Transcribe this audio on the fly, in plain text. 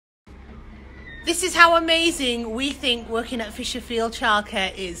This is how amazing we think working at Fisherfield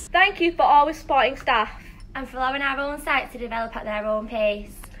childcare is. Thank you for always supporting staff. And for allowing our own sites to develop at their own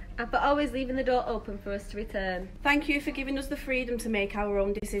pace. And for always leaving the door open for us to return. Thank you for giving us the freedom to make our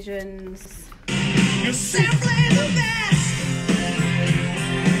own decisions. You're simply the best.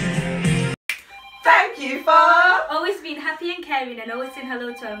 Thank you for always being happy and caring and always saying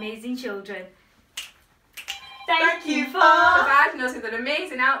hello to our amazing children. Thank you for providing us with an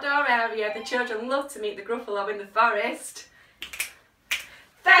amazing outdoor area. The children love to meet the Gruffalo in the forest.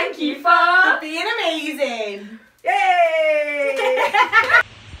 Thank you for being amazing. Yay!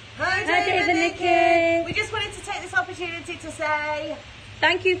 Hi Dave and Nikki. We just wanted to take this opportunity to say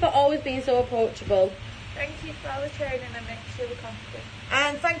Thank you for always being so approachable. Thank you for our training and making sure we're confident.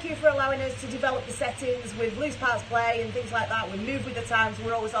 and thank you for allowing us to develop the settings with loose parts play and things like that. We move with the times,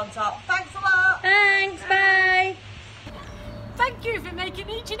 we're always on top. Thanks a lot. Thanks, bye. Thank you for making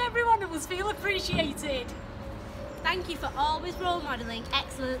each and every one of us feel appreciated. Thank you for always role modelling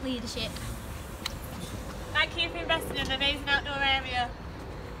excellent leadership. Thank you for investing in an amazing outdoor area.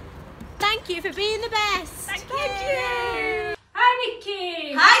 Thank you for being the best. Thank you. Hi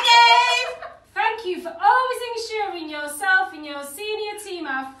Nikki! Hi Dave! Thank you for always ensuring yourself and your senior team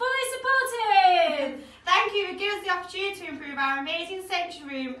are fully supported! Thank you for giving us the opportunity to improve our amazing sensory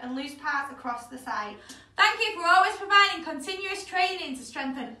room and loose parts across the site. Thank you for always providing continuous training to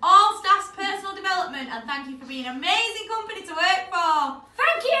strengthen all staff's personal development, and thank you for being an amazing company to work for.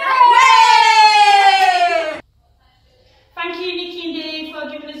 Thank you! Yay! Thank you Nikki and Dave for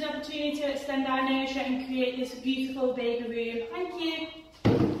giving us the opportunity to extend our nursery and create this beautiful baby room. Thank you!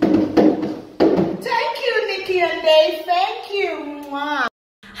 Thank you, Nikki and Dave. Thank you. Mwah.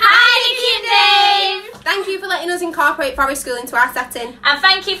 Hi Nikki and Dave! Thank you for letting us incorporate forest school into our setting. And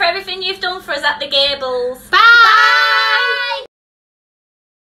thank you for everything you've done for us at the Gables. Bye!